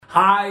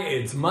Hi,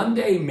 it's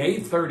Monday, May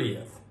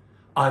 30th.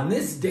 On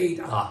this date,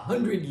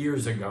 100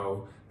 years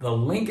ago, the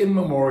Lincoln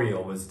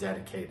Memorial was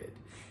dedicated.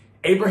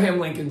 Abraham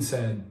Lincoln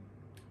said,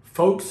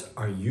 "Folks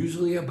are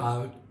usually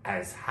about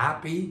as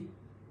happy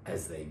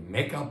as they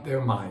make up their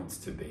minds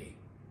to be."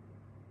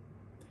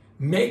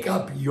 Make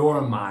up your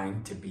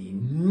mind to be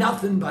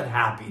nothing but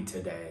happy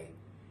today,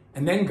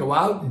 and then go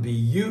out and be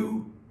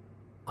you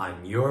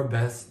on your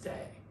best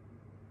day.